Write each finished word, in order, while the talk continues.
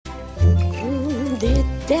Het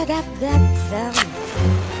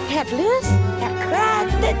lust, het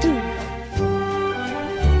kratert toe.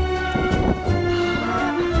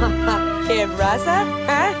 Rasa,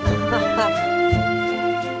 huh?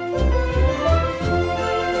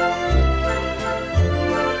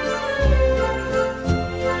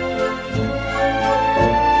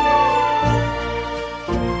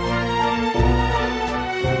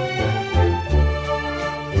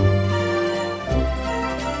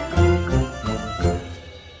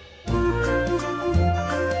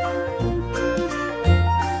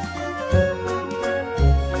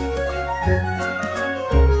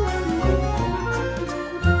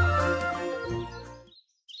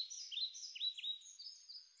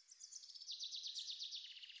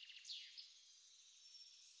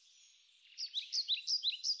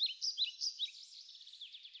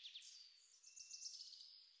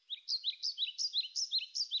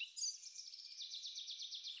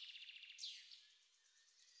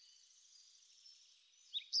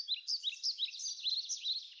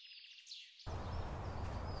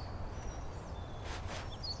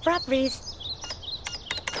 Properties.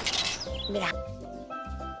 Mira.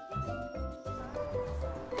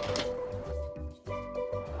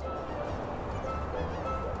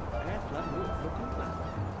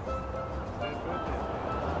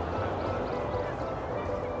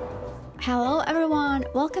 Hello everyone,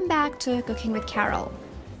 welcome back to Cooking with Carol.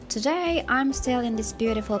 Today I'm still in this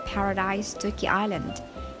beautiful paradise, Turkey Island,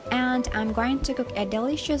 and I'm going to cook a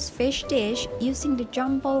delicious fish dish using the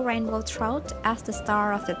jumbo rainbow trout as the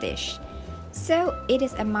star of the dish. So it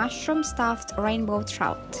is a mushroom stuffed rainbow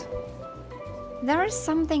trout. There is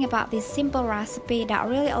something about this simple recipe that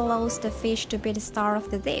really allows the fish to be the star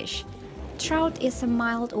of the dish. Trout is a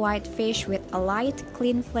mild white fish with a light,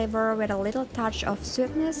 clean flavor with a little touch of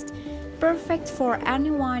sweetness, perfect for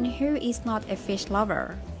anyone who is not a fish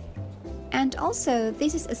lover. And also,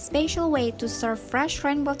 this is a special way to serve fresh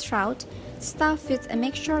rainbow trout stuffed with a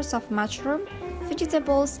mixture of mushroom,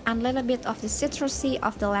 vegetables, and a little bit of the citrusy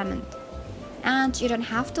of the lemon. And you don't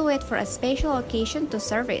have to wait for a special occasion to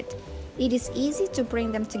serve it. It is easy to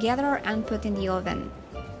bring them together and put in the oven.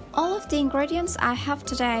 All of the ingredients I have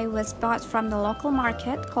today was bought from the local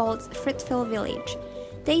market called Fruitville Village.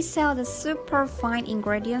 They sell the super fine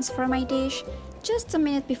ingredients for my dish just a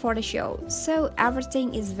minute before the show, so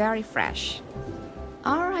everything is very fresh.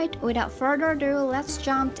 Alright, without further ado, let's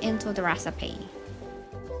jump into the recipe.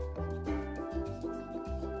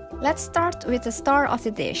 Let's start with the star of the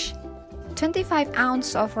dish. 25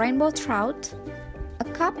 ounces of rainbow trout, a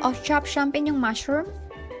cup of chopped champignon mushroom,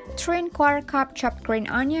 3¼ cup chopped green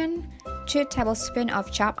onion, 2 tablespoons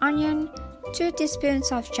of chopped onion, 2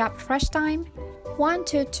 teaspoons of chopped fresh thyme, 1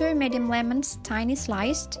 to 2 medium lemons tiny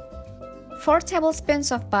sliced, 4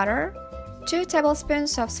 tablespoons of butter, 2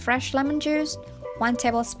 tablespoons of fresh lemon juice, 1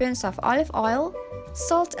 tablespoon of olive oil,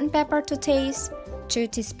 salt and pepper to taste, 2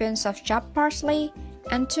 teaspoons of chopped parsley,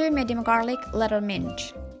 and 2 medium garlic little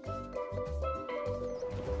minced.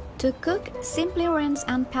 To cook, simply rinse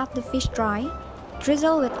and pat the fish dry,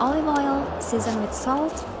 drizzle with olive oil, season with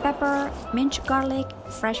salt, pepper, minced garlic,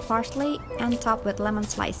 fresh parsley, and top with lemon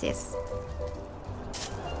slices.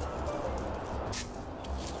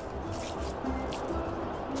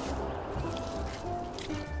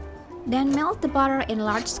 Then melt the butter in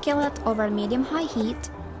large skillet over medium-high heat.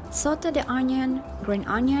 Saute the onion, green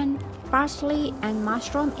onion, parsley, and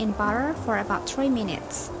mushroom in butter for about 3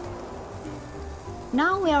 minutes.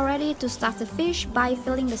 Now we are ready to stuff the fish by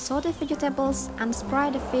filling the sauteed vegetables and spray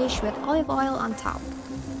the fish with olive oil on top.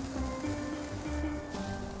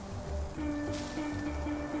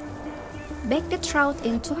 Bake the trout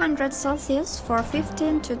in 200 Celsius for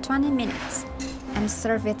 15 to 20 minutes. And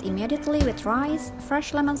serve it immediately with rice,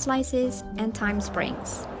 fresh lemon slices, and thyme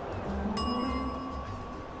sprigs.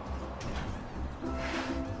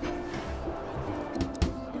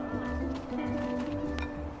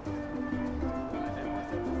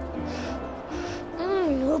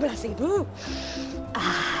 Blessing.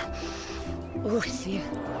 See.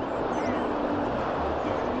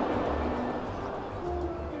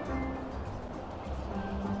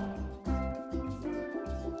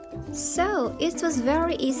 So, it was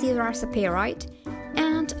very easy recipe, right?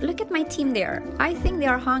 And look at my team there. I think they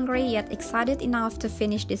are hungry yet excited enough to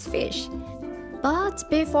finish this fish. But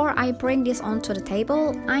before I bring this onto the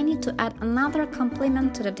table, I need to add another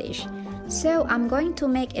complement to the dish. So I'm going to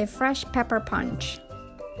make a fresh pepper punch.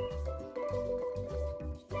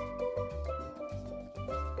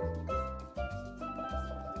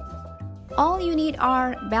 All you need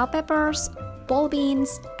are bell peppers, pole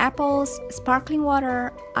beans, apples, sparkling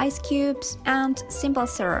water, ice cubes, and simple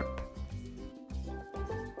syrup.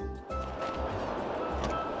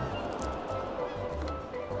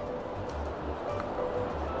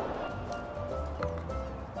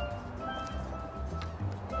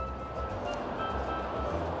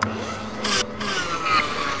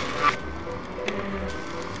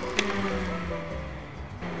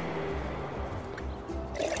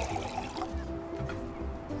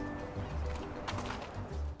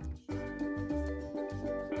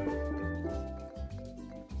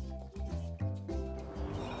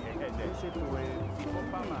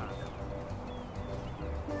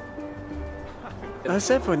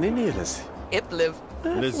 Sen får ni niles. Ipliv.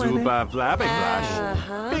 Lezuba Vlabiglash.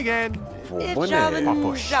 Big N.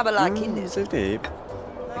 Jabalakinis. Så deep.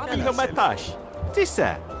 Igo Matash.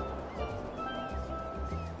 Tissa.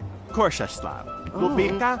 Korshaslav.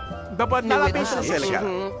 Lubika. Babot Nalabisa Selga.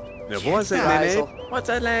 What's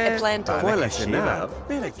that land?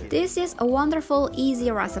 This is a wonderful,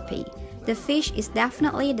 easy recipe. The fish is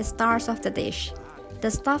definitely the stars of the dish. The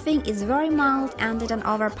stuffing is very mild and didn't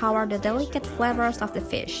overpower the delicate flavors of the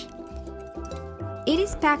fish. It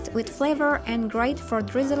is packed with flavor and great for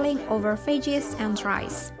drizzling over veggies and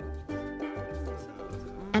rice.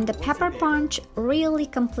 And the pepper punch really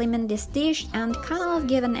complement this dish and kind of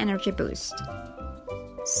give an energy boost.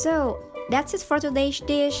 So, that's it for today's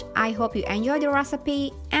dish. I hope you enjoyed the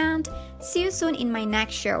recipe and see you soon in my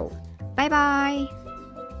next show. Bye bye!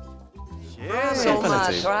 So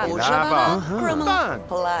much.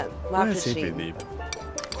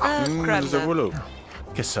 Zavolo.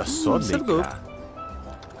 Che sa sodnica.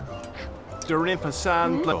 Durin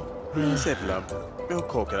Passan. Sevlab. We'll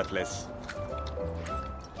cook it less.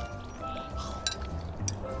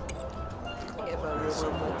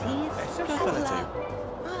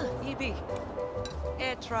 Ibi.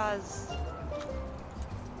 Etras.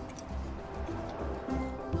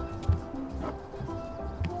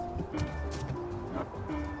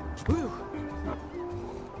 Woo.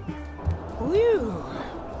 Woo.